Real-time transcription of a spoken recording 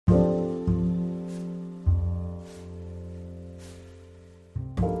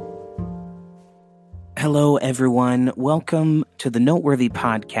Hello, everyone. Welcome to the Noteworthy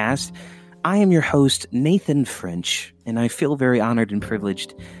Podcast. I am your host, Nathan French, and I feel very honored and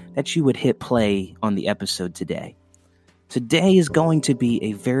privileged that you would hit play on the episode today. Today is going to be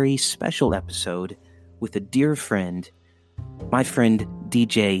a very special episode with a dear friend, my friend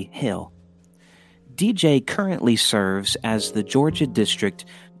DJ Hill. DJ currently serves as the Georgia District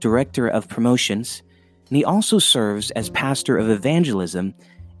Director of Promotions, and he also serves as Pastor of Evangelism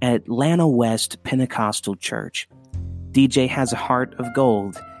at Atlanta West Pentecostal Church. DJ has a heart of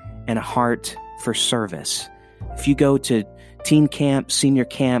gold and a heart for service. If you go to teen camp, senior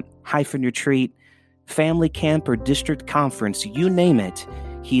camp, hyphen retreat, family camp, or district conference, you name it,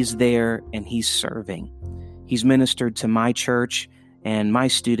 he's there and he's serving. He's ministered to my church and my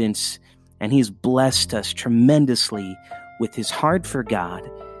students, and he's blessed us tremendously with his heart for God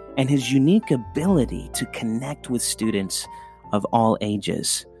and his unique ability to connect with students of all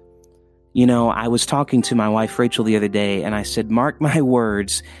ages. You know, I was talking to my wife, Rachel, the other day, and I said, mark my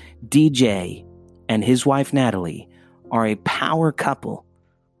words, DJ and his wife, Natalie, are a power couple,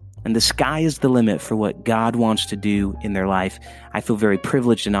 and the sky is the limit for what God wants to do in their life. I feel very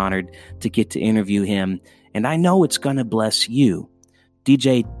privileged and honored to get to interview him, and I know it's going to bless you.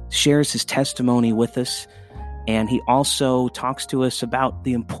 DJ shares his testimony with us, and he also talks to us about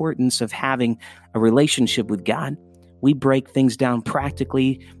the importance of having a relationship with God. We break things down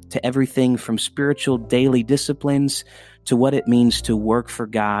practically to everything from spiritual daily disciplines to what it means to work for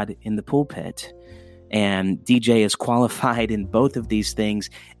God in the pulpit. And DJ is qualified in both of these things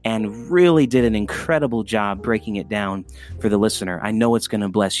and really did an incredible job breaking it down for the listener. I know it's going to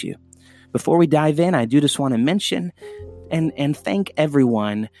bless you. Before we dive in, I do just want to mention and thank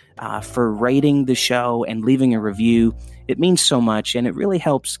everyone for rating the show and leaving a review. It means so much, and it really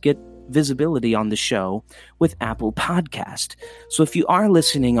helps get visibility on the show with Apple Podcast. So if you are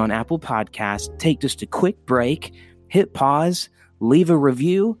listening on Apple Podcast, take just a quick break, hit pause, leave a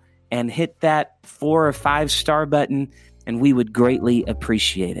review, and hit that 4 or 5 star button, and we would greatly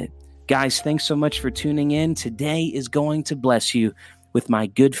appreciate it. Guys, thanks so much for tuning in. Today is going to bless you with my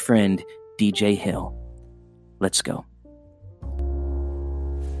good friend, DJ Hill. Let's go.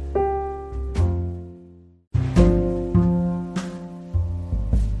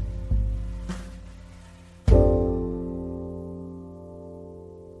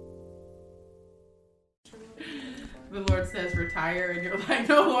 The Lord says retire, and you're like,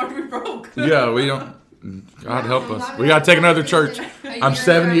 no, Lord, we broke. Yeah, we don't. God help us. We got to take another church. I'm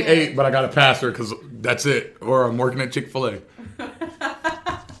 78, but I got a pastor because that's it. Or I'm working at Chick-fil-A.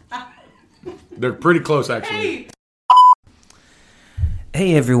 They're pretty close, actually.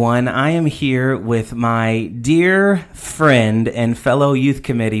 Hey everyone, I am here with my dear friend and fellow youth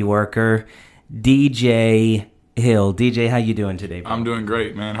committee worker, DJ Hill. DJ, how you doing today, bro? I'm doing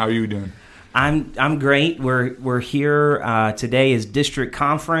great, man. How are you doing? I'm great. We're here. Today is district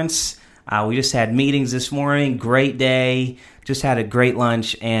conference. We just had meetings this morning. Great day. Just had a great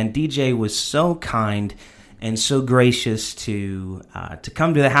lunch, and DJ was so kind and so gracious to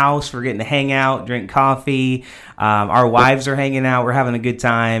come to the house. We're getting to hang out, drink coffee. Our wives are hanging out. We're having a good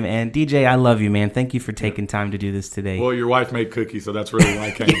time. And DJ, I love you, man. Thank you for taking time to do this today. Well, your wife made cookies, so that's really why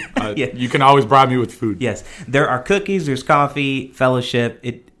I came. Yeah. You can always bribe me with food. Yes, there are cookies. There's coffee, fellowship.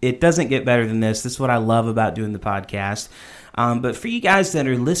 It doesn't get better than this. This is what I love about doing the podcast. But for you guys that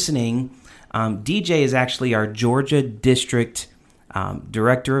are listening, DJ is actually our Georgia District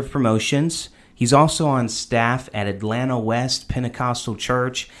Director of Promotions. He's also on staff at Atlanta West Pentecostal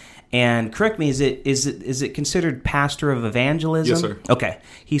Church. And correct me, is it considered Pastor of Evangelism? Yes, sir. Okay.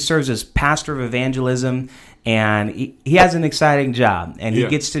 He serves as Pastor of Evangelism, and he has an exciting job, and he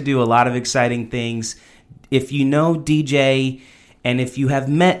gets to do a lot of exciting things. If you know DJ, and if you have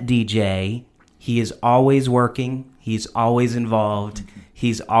met DJ, he is always working. He's always involved.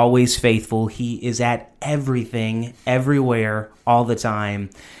 He's always faithful. He is at everything, everywhere, all the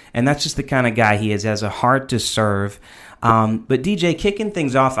time. And that's just the kind of guy he is, has a heart to serve. But DJ, kicking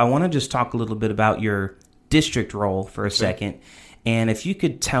things off, I want to just talk a little bit about your district role for a second. And if you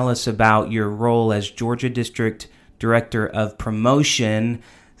could tell us about your role as Georgia District Director of Promotion.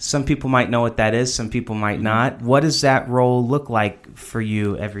 Some people might know what that is. Some people might not. What does that role look like for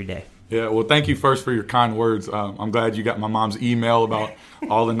you every day? Yeah, well, thank you first for your kind words. I'm glad you got my mom's email about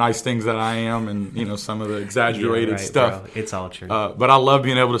all the nice things that I am and, you know, some of the exaggerated stuff. Bro. It's all true. But I love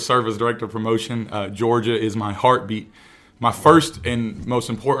being able to serve as Director of Promotion. Georgia is my heartbeat. My first and most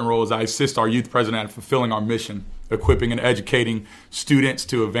important role is I assist our youth president in fulfilling our mission, equipping and educating students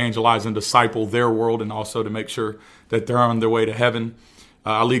to evangelize and disciple their world and also to make sure that they're on their way to heaven.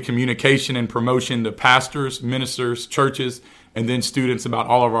 I lead communication and promotion to pastors, ministers, churches, and then students about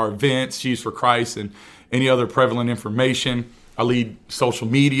all of our events, She's for Christ, and any other prevalent information. I lead social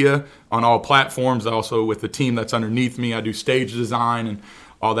media on all platforms. Also with the team that's underneath me, I do stage design and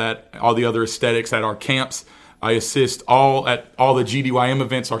all the other aesthetics at our camps. I assist at all the GDYM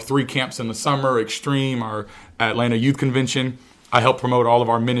events, our 3 camps in the summer, Extreme, our Atlanta Youth Convention. I help promote all of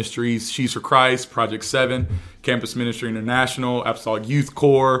our ministries, She's for Christ, Project 7, Campus Ministry International, Apostolic Youth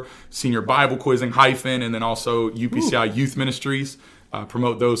Corps, Senior Bible Quizzing, Hyphen, and then also UPCI Youth Ministries.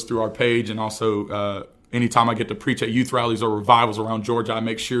 Promote those through our page, and also anytime I get to preach at youth rallies or revivals around Georgia, I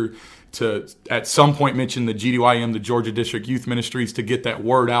make sure to at some point mention the GDYM, the Georgia District Youth Ministries, to get that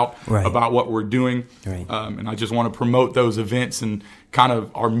word out about what we're doing. Right. And I just want to promote those events and kind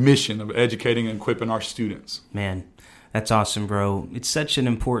of our mission of educating and equipping our students. Man, that's awesome, bro. It's such an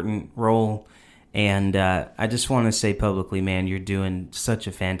important role. And I just want to say publicly, man, you're doing such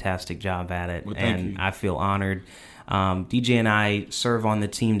a fantastic job at it. Well, thank you. I feel honored. DJ and I serve on the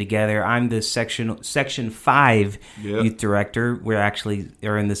team together. I'm the Section 5 youth director. We're actually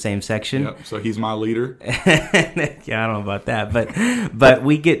are in the same section. Yep. So he's my leader. Yeah, I don't know about that, but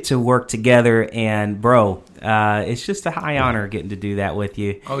we get to work together. And bro, it's just a high honor getting to do that with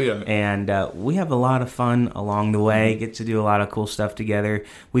you. Oh yeah. And we have a lot of fun along the way. Get to do a lot of cool stuff together.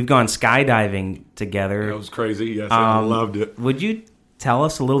 We've gone skydiving together. That was crazy. Yes, I loved it. Would you tell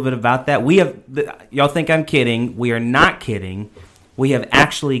us a little bit about that? Y'all think I'm kidding. We are not kidding. We have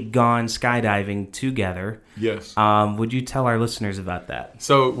actually gone skydiving together. Yes. Would you tell our listeners about that?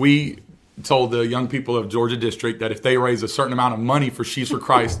 So we told the young people of Georgia District that if they raise a certain amount of money for She's for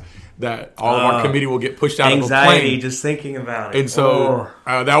Christ, that all of our committee will get pushed out of a plane. Anxiety just thinking about it. And so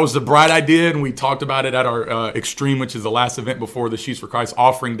that was the bright idea, and we talked about it at our Extreme, which is the last event before the She's for Christ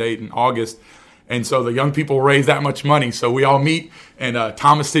offering date in August. And so the young people raised that much money. So we all meet in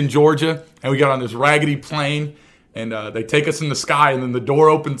Thomaston, Georgia, and we got on this raggedy plane, and they take us in the sky, and then the door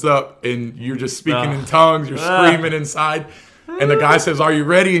opens up, and you're just speaking in tongues, you're screaming inside, and the guy says, "Are you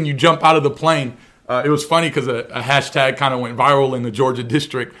ready?" And you jump out of the plane. It was funny because a hashtag kind of went viral in the Georgia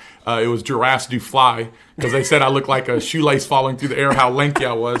District. It was Giraffes Do Fly, because they said I looked like a shoelace falling through the air, how lanky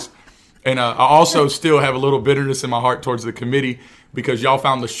I was. And I also still have a little bitterness in my heart towards the committee, because y'all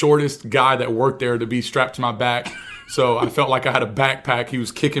found the shortest guy that worked there to be strapped to my back. So I felt like I had a backpack. He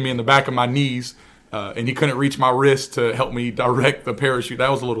was kicking me in the back of my knees, and he couldn't reach my wrist to help me direct the parachute. That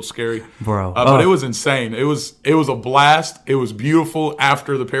was a little scary. Bro. But it was insane. It was a blast. It was beautiful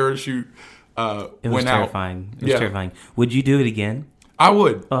after the parachute It was went out. terrifying. It was terrifying. Would you do it again? I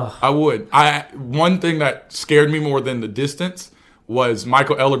would. I would. One thing that scared me more than the distance was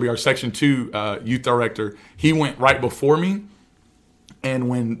Michael Ellerby, our Section 2 youth director. He went right before me, and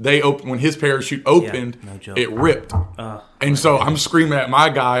when his parachute opened, it ripped. And so I'm screaming at my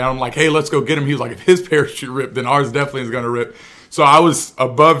guy. I'm like, "Hey, let's go get him." He was like, "If his parachute ripped, then ours definitely is going to rip." So I was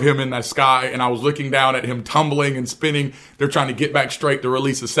above him in that sky, and I was looking down at him tumbling and spinning. They're trying to get back straight to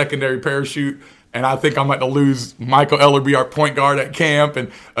release a secondary parachute. And I think I'm about to lose Michael Ellerby, our point guard at camp, and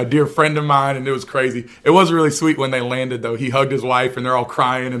a dear friend of mine, and it was crazy. It was really sweet when they landed, though. He hugged his wife, and they're all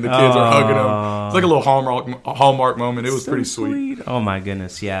crying, and the kids are hugging him. It's like a little Hallmark moment. It was so pretty sweet. Oh, my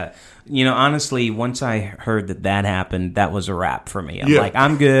goodness, yeah. You know, honestly, once I heard that happened, that was a wrap for me. I'm like,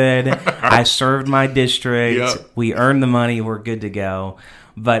 I'm good. I served my district. Yep. We earned the money. We're good to go.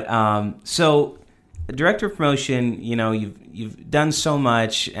 But so, director of promotion, you know, you've done so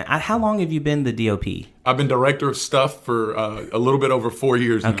much. How long have you been the DOP? I've been director of stuff for a little bit over 4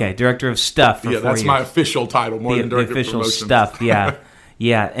 years now. Okay, director of stuff for 4 years. Yeah, that's my official title, more than director the official of promotion. Stuff, yeah.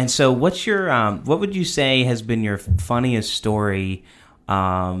 Yeah, and so what's your, what would you say has been your funniest story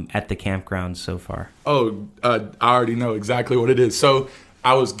at the campground so far? Oh, I already know exactly what it is. So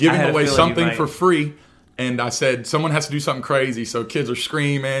I was giving away something for free, and I said, someone has to do something crazy. So kids are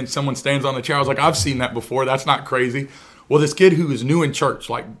screaming, someone stands on the chair. I was like, I've seen that before. That's not crazy. Well, this kid who is new in church,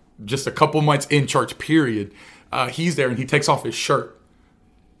 like just a couple months in church, period, he's there, and he takes off his shirt.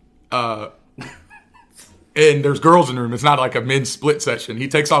 And there's girls in the room. It's not like a men's split session. He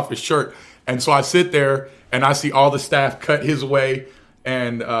takes off his shirt. And so I sit there, and I see all the staff cut his way.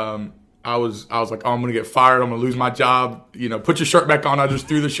 And I was like, oh, I'm going to get fired. I'm going to lose my job. You know, put your shirt back on. I just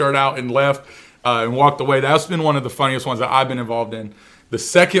threw the shirt out and left and walked away. That's been one of the funniest ones that I've been involved in. The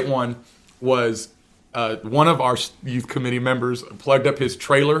second one was one of our youth committee members plugged up his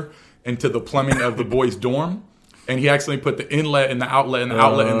trailer into the plumbing of the boys' dorm. And he actually put the inlet in the outlet and the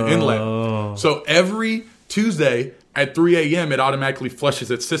outlet in the inlet. So every Tuesday at 3 a.m., it automatically flushes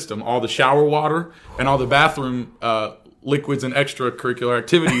its system. All the shower water and all the bathroom liquids and extracurricular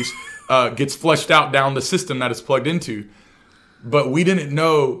activities gets flushed out down the system that it's plugged into. but we didn't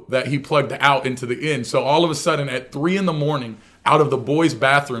know that he plugged the out into the in. So all of a sudden at 3 a.m, out of the boys'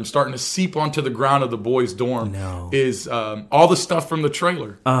 bathroom, starting to seep onto the ground of the boys' dorm, is all the stuff from the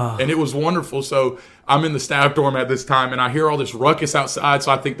trailer. And it was wonderful. So I'm in the staff dorm at this time, and I hear all this ruckus outside.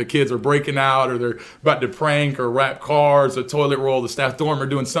 So I think the kids are breaking out, or they're about to prank or wrap cars, a toilet roll. The staff dorm are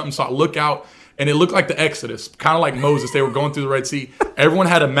doing something. So I look out, and it looked like the Exodus, kind of like Moses. They were going through the Red Sea. Everyone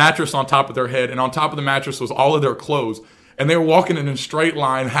had a mattress on top of their head, and on top of the mattress was all of their clothes. And they were walking in a straight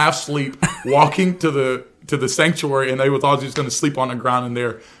line, half asleep, walking to the sanctuary, and they was all just going to sleep on the ground in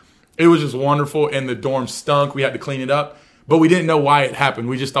there. It was just wonderful, and the dorm stunk. We had to clean it up, but we didn't know why it happened.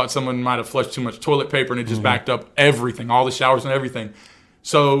 We just thought someone might have flushed too much toilet paper, and it just backed up everything, all the showers and everything.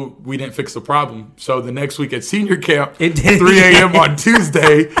 So we didn't fix the problem. So the next week at senior camp, 3 a.m. on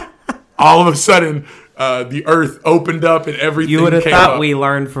Tuesday, all of a sudden, the earth opened up and everything. You would have came thought up. we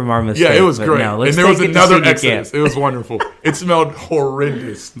learned from our mistakes. Yeah, it was great. No, and there was another Exodus. It was wonderful. It smelled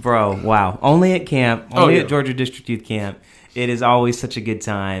horrendous. Bro, wow. Only at camp, only at Georgia District Youth Camp. It is always such a good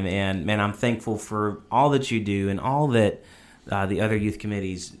time. And, man, I'm thankful for all that you do and all that the other youth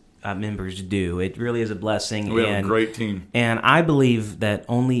committees members do. It really is a blessing. We have a great team. And I believe that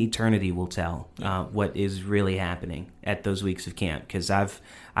only eternity will tell what is really happening at those weeks of camp. Because I've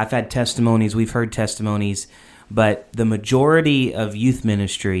had testimonies, we've heard testimonies, but the majority of youth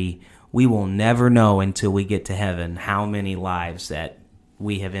ministry, we will never know until we get to heaven how many lives that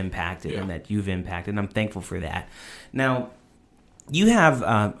we have impacted and that you've impacted. And I'm thankful for that. Now, you have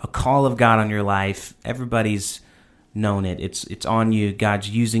a call of God on your life. Everybody's known it. It's on you. God's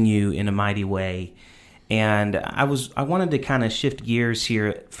using you in a mighty way. And I wanted to kind of shift gears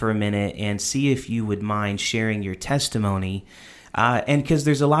here for a minute and see if you would mind sharing your testimony. And because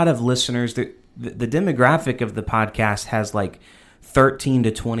there's a lot of listeners, the demographic of the podcast has like 13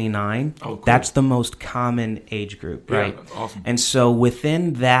 to 29. Oh, cool. That's the most common age group, right? Yeah, that's awesome. And so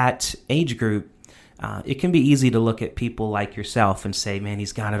within that age group, it can be easy to look at people like yourself and say, man,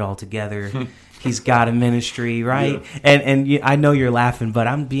 he's got it all together. He's got a ministry, right? Yeah. And I know you're laughing, but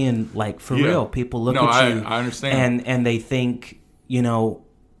I'm being like, for real. People look at you. I understand. And they think,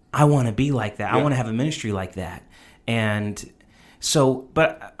 I want to be like that. I want to have a ministry like that. And so,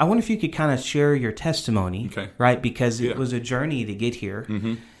 but I wonder if you could kind of share your testimony, right? Because it was a journey to get here.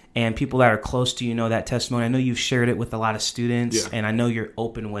 Mm-hmm. And people that are close to you know that testimony. I know you've shared it with a lot of students, and I know you're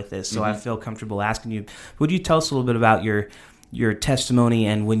open with it. So I feel comfortable asking you. Would you tell us a little bit about your testimony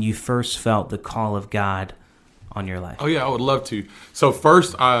and when you first felt the call of God on your life? Oh, yeah, I would love to. So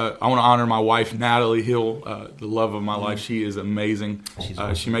first, I want to honor my wife, Natalie Hill, the love of my life. She is amazing.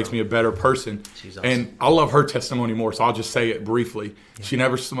 Awesome, she makes me a better person. She's awesome. And I love her testimony more, so I'll just say it briefly. Yeah. She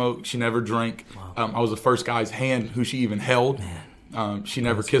never smoked. She never drank. Wow. I was the first guy's hand who she even held. Man. She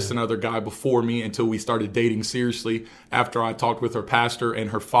never kissed another guy before me until we started dating seriously, after I talked with her pastor and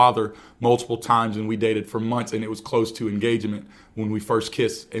her father multiple times, and we dated for months, and it was close to engagement when we first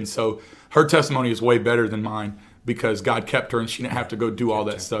kissed. And so her testimony is way better than mine because God kept her and she didn't have to go do all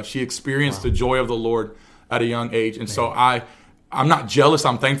that stuff. She experienced the joy of the Lord at a young age. And so I'm not jealous.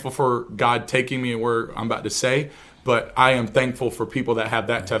 I'm thankful for God taking me where I'm about to say, but I am thankful for people that have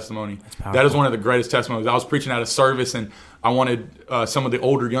that testimony. That is one of the greatest testimonies. I was preaching at a service, and I wanted some of the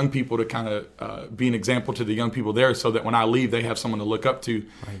older young people to kind of be an example to the young people there so that when I leave, they have someone to look up to.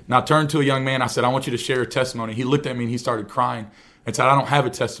 Right. And I turned to a young man. I said, I want you to share a testimony. He looked at me and he started crying and said, I don't have a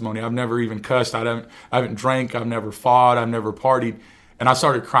testimony. I've never even cussed. I haven't drank. I've never fought. I've never partied. And I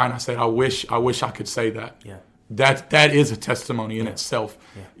started crying. I said, I wish I could say that. Yeah. That is a testimony in itself,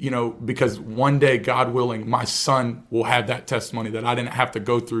 because one day, God willing, my son will have that testimony that I didn't have to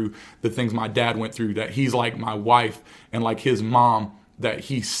go through the things my dad went through, that he's like my wife and like his mom, that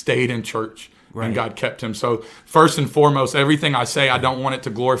he stayed in church and God kept him. So first and foremost, everything I say, I don't want it to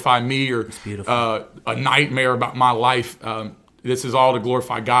glorify me or a nightmare about my life. This is all to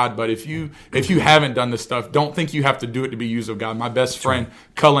glorify God. But if you haven't done this stuff, don't think you have to do it to be used of God. My best friend,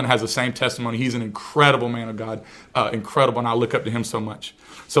 Cullen, has the same testimony. He's an incredible man of God, incredible, and I look up to him so much.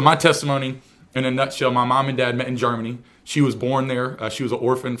 So my testimony, in a nutshell, my mom and dad met in Germany. She was born there. She was an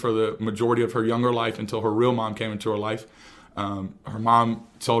orphan for the majority of her younger life until her real mom came into her life. Her mom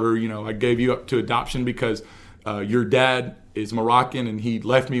told her, I gave you up to adoption because your dad is Moroccan, and he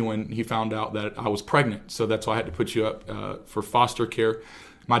left me when he found out that I was pregnant. So that's why I had to put you up for foster care.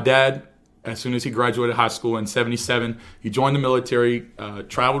 My dad, as soon as he graduated high school in 1977, he joined the military,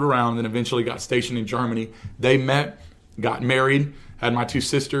 traveled around, and eventually got stationed in Germany. They met, got married, had my two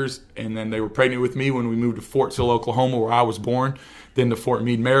sisters, and then they were pregnant with me when we moved to Fort Sill, Oklahoma, where I was born, then to Fort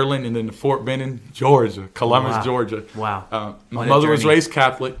Meade, Maryland, and then to Fort Benning, Georgia, Columbus, Georgia. Wow. My mother was raised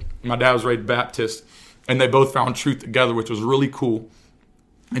Catholic. My dad was raised Baptist. and they both found truth together, which was really cool.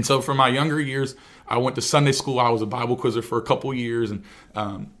 And so for my younger years, I went to Sunday school. I was a Bible quizzer for a couple years, and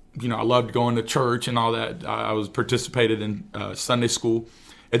I loved going to church and all that. I was participated in Sunday school.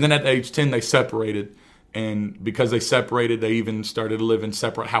 And then at age 10, they separated. And because they separated, they even started to live in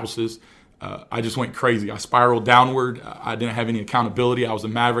separate houses. I just went crazy. I spiraled downward. I didn't have any accountability. I was a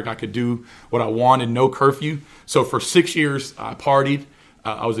maverick. I could do what I wanted, no curfew. So for 6 years, I partied.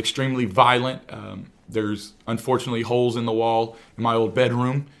 I was extremely violent. There's unfortunately holes in the wall in my old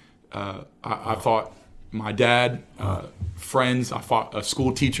bedroom. I fought my dad, friends. I fought a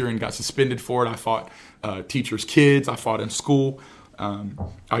school teacher and got suspended for it. I fought teachers' kids. I fought in school.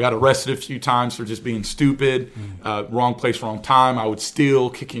 I got arrested a few times for just being stupid, wrong place, wrong time. I would steal,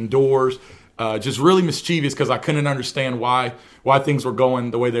 kicking doors, just really mischievous because I couldn't understand why things were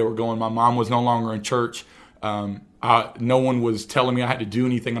going the way they were going. My mom was no longer in church. No one was telling me I had to do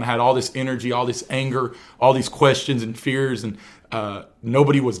anything, and I had all this energy, all this anger, all these questions and fears, and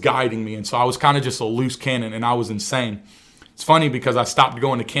nobody was guiding me. And so I was kind of just a loose cannon, and I was insane. It's funny because I stopped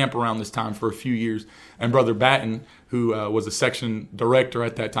going to camp around this time for a few years, and Brother Batten, who was a section director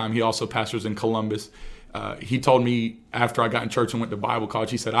at that time, he also pastors in Columbus. He told me after I got in church and went to Bible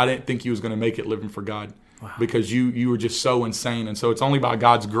college, he said, I didn't think you was going to make it living for God. Wow. Because you were just so insane. And so it's only by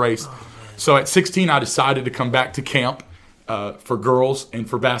God's grace. So at 16, I decided to come back to camp for girls and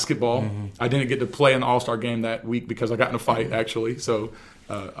for basketball. Mm-hmm. I didn't get to play in the All-Star game that week because I got in a fight, actually. So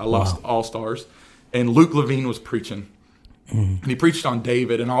I lost All-Stars. And Luke Levine was preaching. Mm-hmm. And he preached on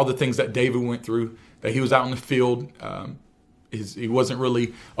David and all the things that David went through, that he was out in the field. He wasn't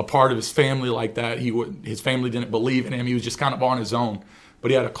really a part of his family like that. His family didn't believe in him. He was just kind of on his own. But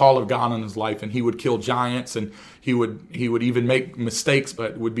he had a call of God on his life, and he would kill giants, and he would even make mistakes,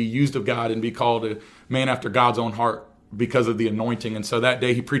 but would be used of God and be called a man after God's own heart because of the anointing. And so that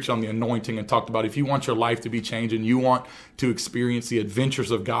day he preached on the anointing and talked about if you want your life to be changed and you want to experience the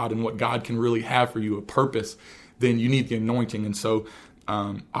adventures of God and what God can really have for you, a purpose, then you need the anointing. And so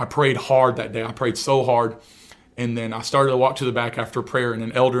I prayed hard that day. I prayed so hard. And then I started to walk to the back after prayer, and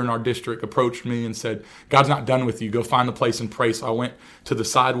an elder in our district approached me and said, God's not done with you. Go find a place and pray. So I went to the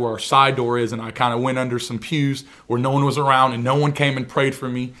side where our side door is, and I kind of went under some pews where no one was around, and no one came and prayed for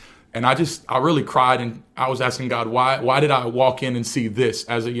me. And I really cried, and I was asking God, why did I walk in and see this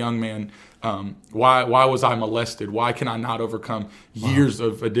as a young man? Why was I molested? Why can I not overcome years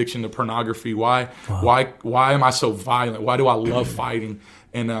of addiction to pornography? Why am I so violent? Why do I love fighting?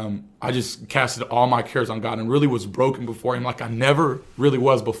 And I just casted all my cares on God and really was broken before him like I never really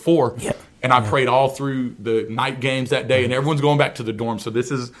was before. Yep. And I prayed all through the night games that day, and everyone's going back to the dorm. So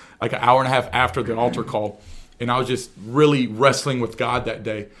this is like an hour and a half after the altar call. And I was just really wrestling with God that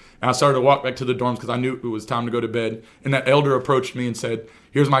day. And I started to walk back to the dorms because I knew it was time to go to bed. And that elder approached me and said,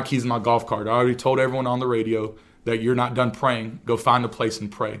 here's my keys and my golf cart. I already told everyone on the radio that you're not done praying. Go find a place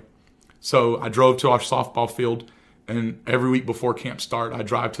and pray. So I drove to our softball field. And every week before camp start, I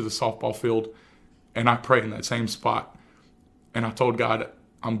drive to the softball field and I pray in that same spot. And I told God,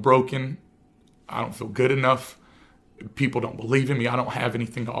 I'm broken. I don't feel good enough. People don't believe in me. I don't have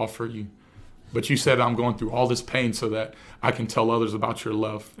anything to offer you. But you said I'm going through all this pain so that I can tell others about your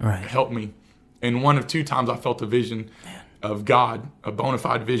love. Right. Help me. And one of two times I felt a vision of God, a bona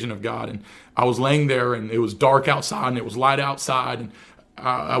fide vision of God. And I was laying there, and it was dark outside and it was light outside. And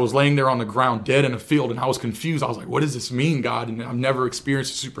I was laying there on the ground dead in a field, and I was confused. I was like, what does this mean, God? And I've never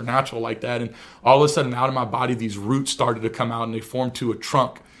experienced a supernatural like that. And all of a sudden, out of my body, these roots started to come out, and they formed to a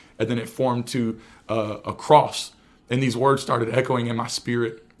trunk, and then it formed to a cross. And these words started echoing in my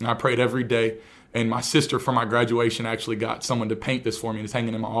spirit. And I prayed every day. And my sister from my graduation actually got someone to paint this for me, and it's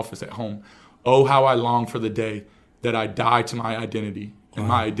hanging in my office at home. Oh, how I long for the day that I die to my identity. And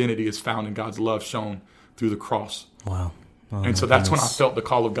my identity is found in God's love shown through the cross. Wow. Oh, and so that's when I felt the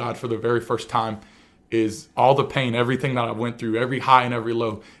call of God for the very first time. Is all the pain, everything that I went through, every high and every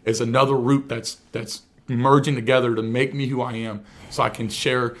low, is another root that's merging together to make me who I am, so I can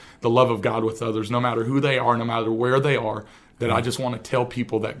share the love of God with others, no matter who they are, no matter where they are. That I just want to tell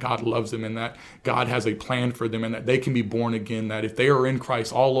people that God loves them and that God has a plan for them and that they can be born again, that if they are in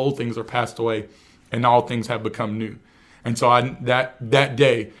Christ, all old things are passed away and all things have become new. And so that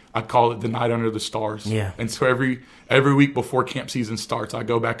day, I call it the night under the stars. Yeah. And so every week before camp season starts, I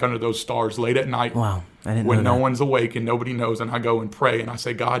go back under those stars late at night. Wow. I didn't know when no one's awake and nobody knows, and I go and pray and I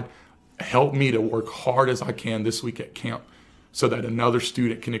say, God, help me to work hard as I can this week at camp so that another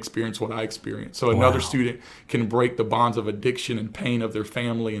student can experience what I experienced. So another student can break the bonds of addiction and pain of their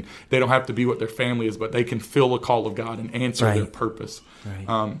family, and they don't have to be what their family is, but they can feel the call of God and answer their purpose.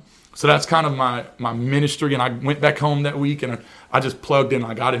 Right. So that's kind of my ministry. And I went back home that week, and I just plugged in.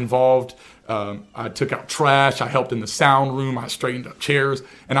 I got involved. I took out trash. I helped in the sound room. I straightened up chairs,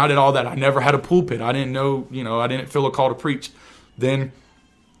 and I did all that. I never had a pulpit. I didn't know, I didn't feel a call to preach. Then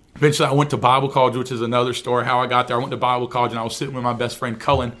eventually I went to Bible college, which is another story how I got there. I went to Bible college, and I was sitting with my best friend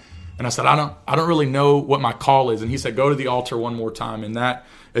Cullen, and I said, I don't really know what my call is. And he said, go to the altar one more time. And that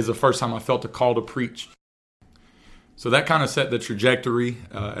is the first time I felt a call to preach. So that kind of set the trajectory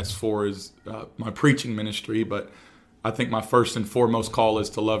as far as my preaching ministry. But I think my first and foremost call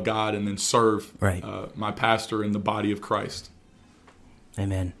is to love God and then serve my pastor in the body of Christ.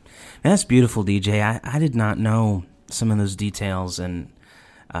 Amen. Man, that's beautiful, DJ. I did not know some of those details, and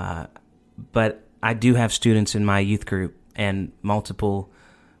but I do have students in my youth group, and multiple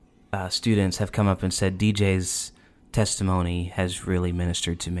students have come up and said DJ's testimony has really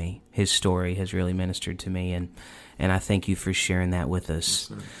ministered to me. His story has really ministered to me, and I thank you for sharing that with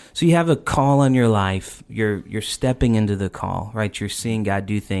us. Yes, so you have a call on your life. You're stepping into the call, right? You're seeing God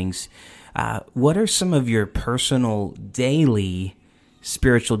do things. What are some of your personal daily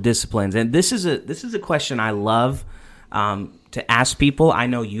spiritual disciplines? And this is a question I love to ask people. I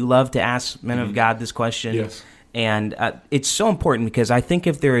know you love to ask men of God this question. Yes. And it's so important, because I think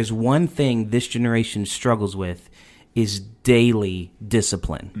if there is one thing this generation struggles with, is daily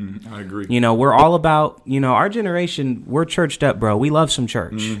discipline. I agree. We're all about, our generation, we're churched up, bro. We love some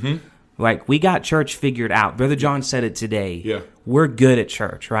church. Mm-hmm. Like, we got church figured out. Brother John said it today. Yeah. We're good at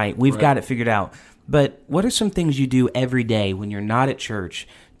church, right? We've got it figured out. But what are some things you do every day when you're not at church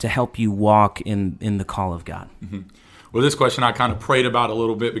to help you walk in the call of God? Mm-hmm. Well, this question I kind of prayed about a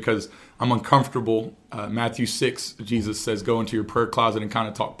little bit because I'm uncomfortable. Matthew 6, Jesus says, go into your prayer closet and kind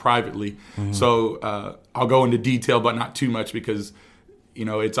of talk privately. Mm-hmm. So I'll go into detail, but not too much, because,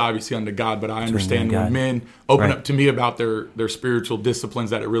 it's obviously unto God. But I understand when men open up to me about their spiritual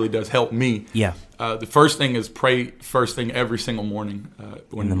disciplines, that it really does help me. Yeah. The first thing is pray first thing every single morning.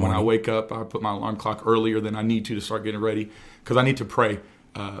 When I wake up, I put my alarm clock earlier than I need to start getting ready, because I need to pray.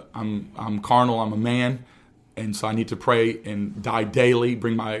 I'm carnal. I'm a man. And so I need to pray and die daily,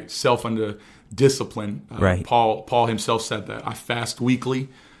 bring myself under discipline. Paul himself said that. I fast weekly.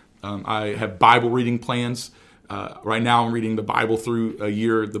 I have Bible reading plans. Right now I'm reading the Bible through a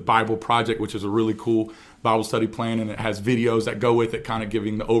year, the Bible Project, which is a really cool Bible study plan, and it has videos that go with it, kind of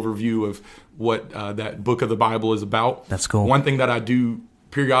giving the overview of what that book of the Bible is about. That's cool. One thing that I do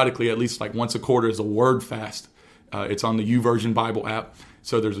periodically, at least like once a quarter, is a word fast. It's on the YouVersion Bible app.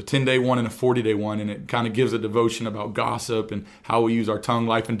 So there's a 10-day one and a 40-day one, and it kind of gives a devotion about gossip and how we use our tongue.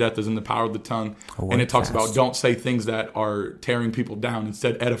 Life and death is in the power of the tongue. And it talks about don't say things that are tearing people down.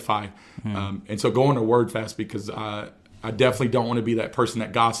 Instead, edify. And so go on a word fast, because I definitely don't want to be that person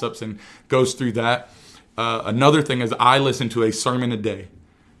that gossips and goes through that. Another thing is I listen to a sermon a day.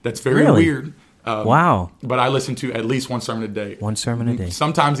 That's very weird. Wow. But I listen to at least one sermon a day. One sermon a day.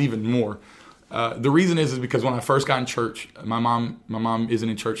 Sometimes even more. The reason is because when I first got in church, my mom isn't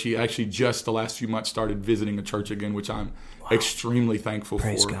in church. She actually just the last few months started visiting a church again, which I'm extremely thankful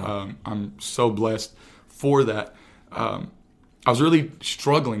Praise for. God. I'm so blessed for that. I was really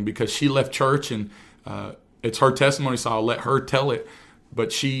struggling because she left church, and it's her testimony, so I'll let her tell it.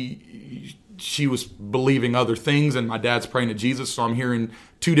 But she was believing other things, and my dad's praying to Jesus, so I'm hearing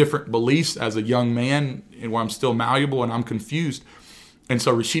two different beliefs as a young man, and where I'm still malleable and I'm confused. And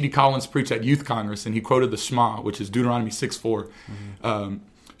so Rashidi Collins preached at Youth Congress, and he quoted the Shema, which is Deuteronomy 6:4. Mm-hmm.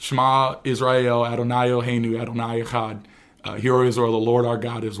 Shema Israel, Adonai Eloheinu, Adonai Echad. Hear, O Israel, the Lord our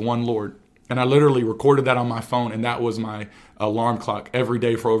God is one Lord. And I literally recorded that on my phone, and that was my alarm clock every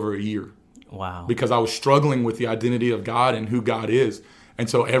day for over a year. Wow. Because I was struggling with the identity of God and who God is. And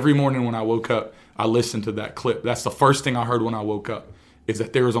so every morning when I woke up, I listened to that clip. That's the first thing I heard when I woke up, is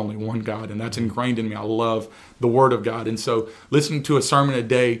that there is only one God, and that's ingrained in me. I love the Word of God. And so listening to a sermon a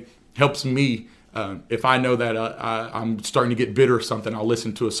day helps me. If I know that I'm starting to get bitter or something, I'll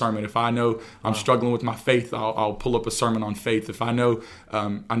listen to a sermon. If I know I'm struggling with my faith, I'll pull up a sermon on faith. If I know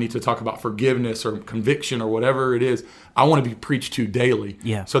I need to talk about forgiveness or conviction or whatever it is, I want to be preached to daily,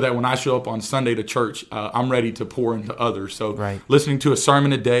 so that when I show up on Sunday to church, I'm ready to pour into others. So listening to a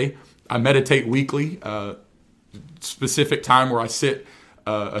sermon a day. I meditate weekly, specific time where I sit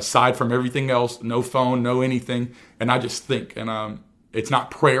aside from everything else, no phone, no anything, and I just think. And it's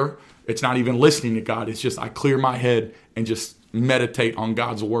not prayer. It's not even listening to God. It's just I clear my head and just meditate on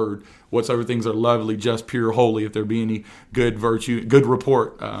God's word. Whatsoever things are lovely, just, pure, holy, if there be any good virtue, good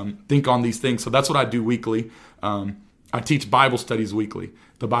report, think on these things. So that's what I do weekly. I teach Bible studies weekly.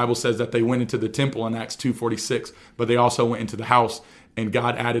 The Bible says that they went into the temple in Acts 2:46, but they also went into the house, and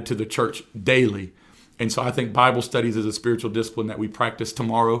God added to the church daily. And so I think Bible studies is a spiritual discipline that we practice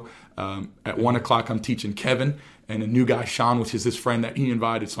tomorrow. At 1 o'clock, I'm teaching Kevin and a new guy, Sean, which is his friend that he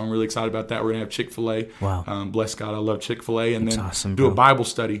invited. So I'm really excited about that. We're going to have Chick-fil-A. Wow. Bless God, I love Chick-fil-A. And That's then awesome, do bro. a Bible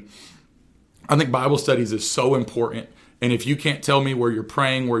study. I think Bible studies is so important. And if you can't tell me where you're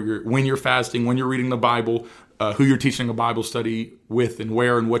praying, when you're fasting, when you're reading the Bible, who you're teaching a Bible study with and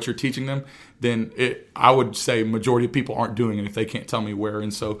where and what you're teaching them, then I would say majority of people aren't doing it if they can't tell me where.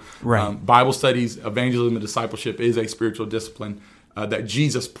 And so Bible studies, evangelism, and discipleship is a spiritual discipline that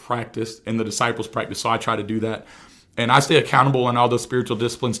Jesus practiced and the disciples practiced. So I try to do that. And I stay accountable in all those spiritual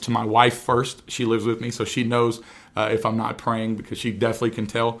disciplines to my wife first. She lives with me, so she knows if I'm not praying, because she definitely can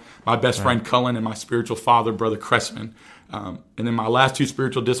tell. My best friend Cullen and my spiritual father, Brother Cressman. And then my last two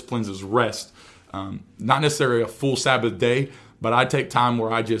spiritual disciplines is rest. Not necessarily a full Sabbath day, but I take time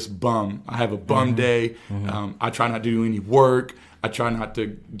where I just bum. I have a bum day. I try not to do any work. I try not to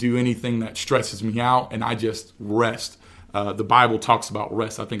do anything that stresses me out, and I just rest. The Bible talks about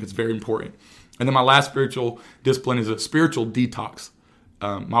rest. I think it's very important. And then my last spiritual discipline is a spiritual detox.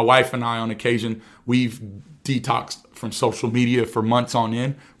 My wife and I, on occasion, we've detoxed from social media for months on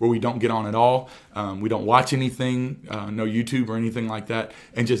end, where we don't get on at all. We don't watch anything, no YouTube or anything like that,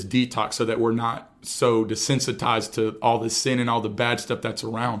 and just detox so that we're not so desensitized to all the sin and all the bad stuff that's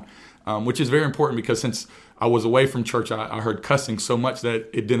around, which is very important, because since I was away from church, I heard cussing so much that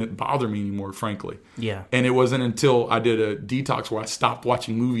it didn't bother me anymore, frankly. Yeah. And it wasn't until I did a detox where I stopped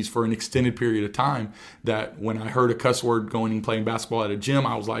watching movies for an extended period of time that when I heard a cuss word going and playing basketball at a gym,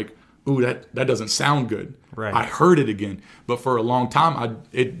 I was like, ooh, that doesn't sound good. Right. I heard it again. But for a long time,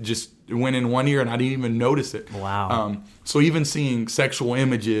 it just went in one ear and I didn't even notice it. Wow. So even seeing sexual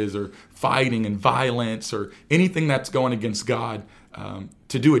images or fighting and violence or anything that's going against God,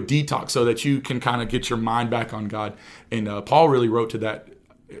 to do a detox so that you can kind of get your mind back on God. And Paul really wrote to that,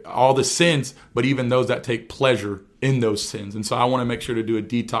 all the sins, but even those that take pleasure in those sins. And so I want to make sure to do a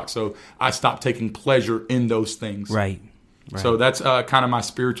detox so I stop taking pleasure in those things. Right. So that's kind of my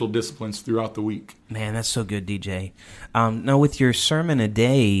spiritual disciplines throughout the week. Man, that's so good, DJ. Now, with your sermon a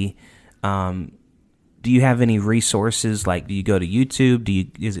day, do you have any resources? Like, do you go to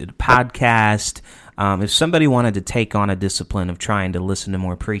YouTube? Is it a podcast? If somebody wanted to take on a discipline of trying to listen to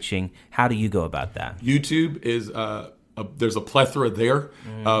more preaching, how do you go about that? YouTube is there's a plethora there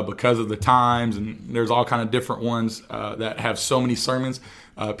because of the times, and there's all kind of different ones that have so many sermons.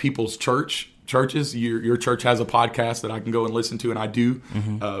 People's churches, your church has a podcast that I can go and listen to, and I do.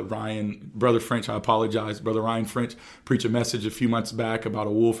 Brother Ryan French preached a message a few months back about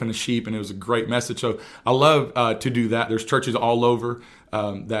a wolf and a sheep, and it was a great message. So I love to do that. There's churches all over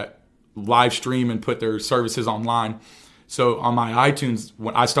that live stream and put their services online. So on my iTunes,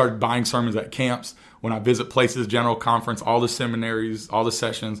 when I started buying sermons at camps, when I visit places, general conference, all the seminaries, all the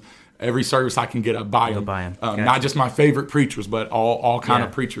sessions, every service I can get, I buy them. Gotcha. Not just my favorite preachers, but all kind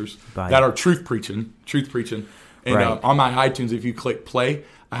of preachers that are truth preaching. And on my iTunes, if you click play,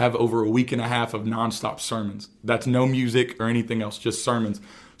 I have over a week and a half of nonstop sermons. That's no music or anything else, just sermons.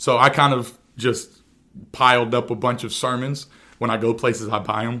 So I kind of just piled up a bunch of sermons. When I go places, I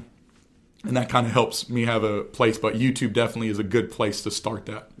buy them. And that kind of helps me have a place. But YouTube definitely is a good place to start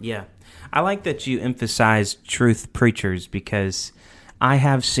that. Yeah. I like that you emphasize truth preachers, because I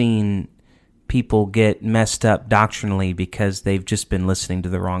have seen people get messed up doctrinally because they've just been listening to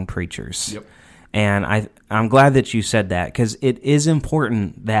the wrong preachers. Yep. And I'm glad that you said that, because it is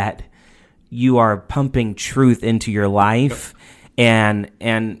important that you are pumping truth into your life. Yep.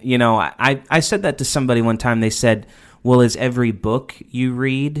 And you know, I said that to somebody one time. They said, well, is every book you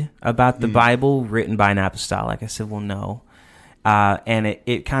read about the Bible written by an apostolic? I said, well, no. And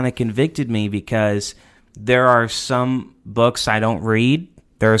it kind of convicted me, because there are some books I don't read.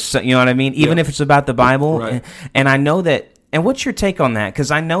 There's some, you know what I mean? Even if it's about the Bible. Right. And I know that, and what's your take on that?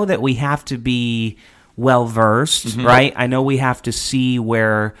 Because I know that we have to be well-versed, right? I know we have to see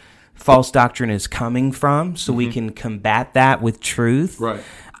where false doctrine is coming from so we can combat that with truth. Right.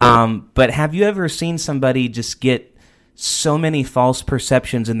 But have you ever seen somebody just get so many false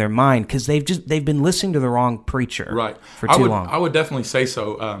perceptions in their mind because they've been listening to the wrong preacher for too long? I would definitely say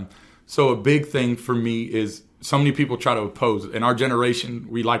so. So a big thing for me is so many people try to oppose. In our generation,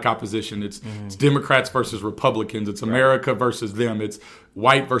 we like opposition. It's Democrats versus Republicans. It's America versus them. It's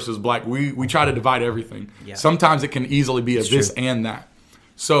white versus black. We try to divide everything. Yeah. Sometimes it can easily be this and that.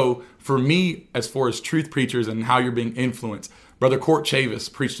 So for me, as far as truth preachers and how you're being influenced, Brother Court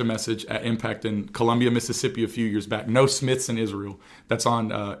Chavis preached a message at Impact in Columbia, Mississippi a few years back. No Smiths in Israel. That's on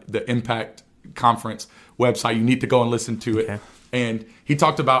the Impact Conference website. You need to go and listen to it. Okay. And he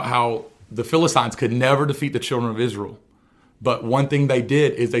talked about how the Philistines could never defeat the children of Israel. But one thing they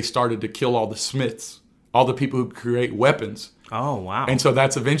did is they started to kill all the smiths, all the people who create weapons. Oh, wow. And so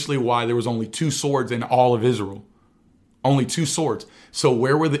that's eventually why there was only 2 swords in all of Israel. Only 2 swords. So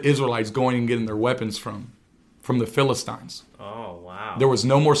where were the Israelites going and getting their weapons from? From the Philistines. Oh, wow. There was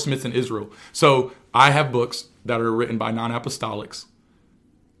no more smiths in Israel. So I have books that are written by non-apostolics,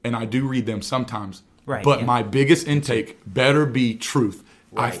 and I do read them sometimes. Right. But my biggest intake better be truth.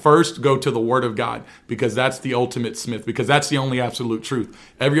 Right. I first go to the Word of God because that's the ultimate smith, because that's the only absolute truth.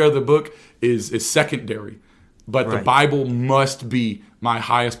 Every other book is secondary, but the Bible must be my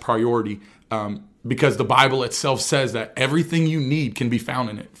highest priority. Because the Bible itself says that everything you need can be found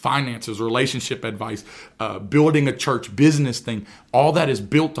in it. Finances, relationship advice, building a church, business thing, all that is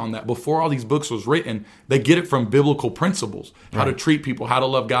built on that. Before all these books was written, they get it from biblical principles, how to treat people, how to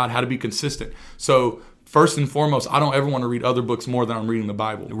love God, how to be consistent. So first and foremost, I don't ever want to read other books more than I'm reading the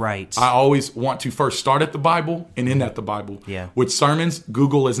Bible. Right. I always want to first start at the Bible and end at the Bible. Yeah. With sermons,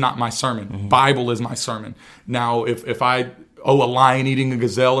 Google is not my sermon. Mm-hmm. Bible is my sermon. Now, if I a lion eating a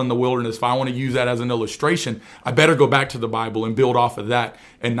gazelle in the wilderness, if I want to use that as an illustration, I better go back to the Bible and build off of that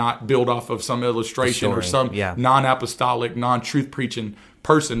and not build off of some illustration or some non-apostolic, non-truth preaching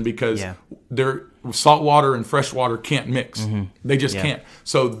person, because they're salt water and fresh water can't mix. Mm-hmm. They just can't.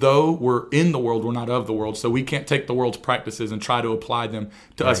 So though we're in the world, we're not of the world. So we can't take the world's practices and try to apply them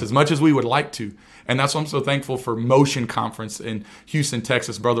to us as much as we would like to. And that's why I'm so thankful for Motion Conference in Houston,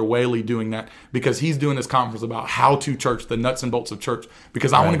 Texas, Brother Whaley doing that, because he's doing this conference about how to church, the nuts and bolts of church,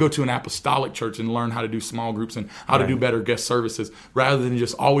 because I want to go to an apostolic church and learn how to do small groups and how to do better guest services, rather than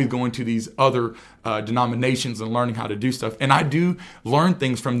just always going to these other denominations and learning how to do stuff. And I do learn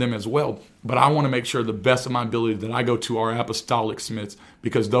things from them as well, but I want to make sure the best of my ability that I go to our apostolic smiths,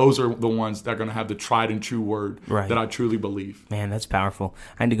 because those are the ones that are going to have the tried and true word that I truly believe. Man, that's powerful.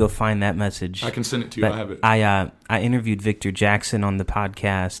 I need to go find that message. I can send it to you. But I have it. I interviewed Victor Jackson on the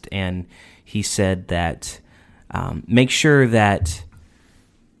podcast, and he said that make sure that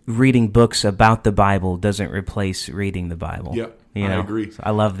reading books about the Bible doesn't replace reading the Bible. Yep. I agree. So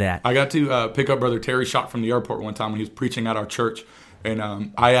I love that. I got to pick up Brother Terry Schott from the airport one time when he was preaching at our church, and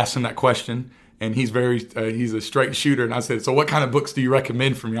I asked him that question, and he's a straight shooter, and I said, so what kind of books do you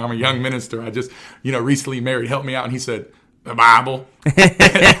recommend for me? I'm a young minister. I just, recently married. Help me out. And he said, the Bible.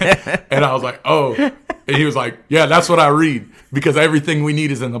 And I was like, oh. And he was like, yeah, that's what I read, because everything we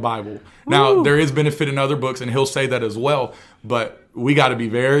need is in the Bible. Now, there is benefit in other books, and he'll say that as well, but we got to be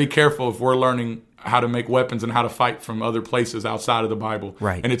very careful if we're learning how to make weapons and how to fight from other places outside of the Bible.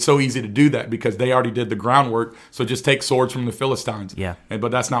 Right. And it's so easy to do that because they already did the groundwork. So just take swords from the Philistines. Yeah.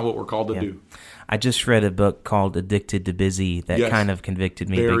 But that's not what we're called to do. I just read a book called Addicted to Busy that kind of convicted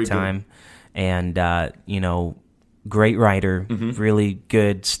me big time. And, great writer, really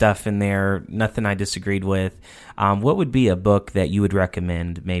good stuff in there, nothing I disagreed with. What would be a book that you would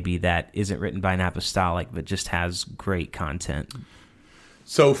recommend, maybe, that isn't written by an apostolic but just has great content?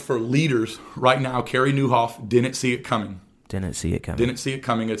 So for leaders, right now, Carey Nieuwhof, Didn't See It Coming. Didn't see it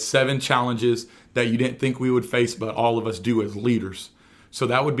coming. It's 7 challenges that you didn't think we would face, but all of us do as leaders. So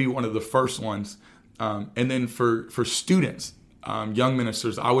that would be one of the first ones. And then for students, young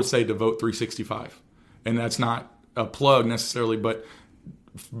ministers, I would say Devote 365. And that's not a plug necessarily, but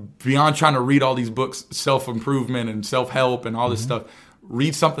beyond trying to read all these books, self-improvement and self-help and all this stuff,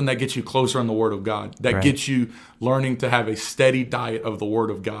 read something that gets you closer in the Word of God, that gets you learning to have a steady diet of the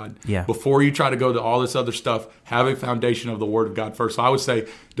Word of God. Yeah. Before you try to go to all this other stuff, have a foundation of the Word of God first. So I would say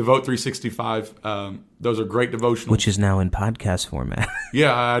Devote 365. Those are great devotionals. Which is now in podcast format.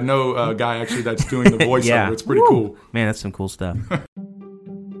 Yeah, I know a guy actually that's doing the voiceover. It's pretty cool. Man, that's some cool stuff.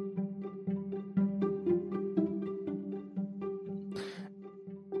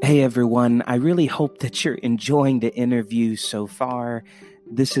 Hey everyone, I really hope that you're enjoying the interview so far.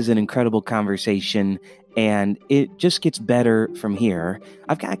 This is an incredible conversation, and it just gets better from here.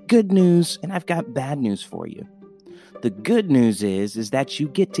 I've got good news and I've got bad news for you. The good news is that you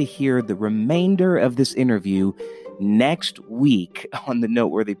get to hear the remainder of this interview next week on the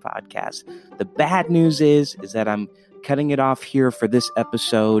Noteworthy Podcast. The bad news is that I'm cutting it off here for this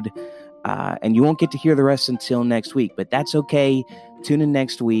episode, and you won't get to hear the rest until next week, but that's okay. Tune in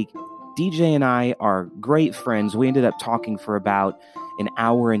next week. DJ and I are great friends. We ended up talking for about an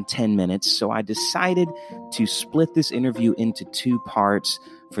hour and 10 minutes. So I decided to split this interview into 2 parts.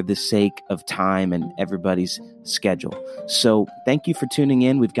 for the sake of time and everybody's schedule. So thank you for tuning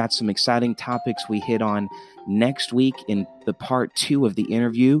in. We've got some exciting topics we hit on next week in the part 2 of the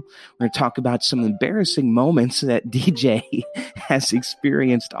interview. We're going to talk about some embarrassing moments that DJ has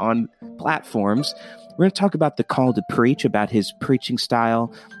experienced on platforms. We're going to talk about the call to preach, about his preaching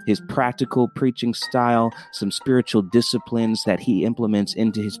style, his practical preaching style, some spiritual disciplines that he implements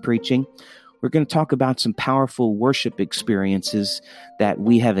into his preaching. We're going to talk about some powerful worship experiences that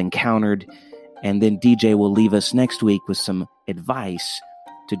we have encountered. And then DJ will leave us next week with some advice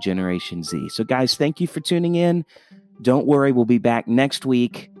to Generation Z. So guys, thank you for tuning in. Don't worry, we'll be back next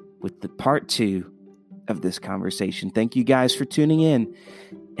week with the part 2 of this conversation. Thank you guys for tuning in,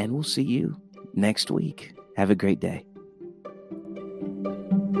 and we'll see you next week. Have a great day.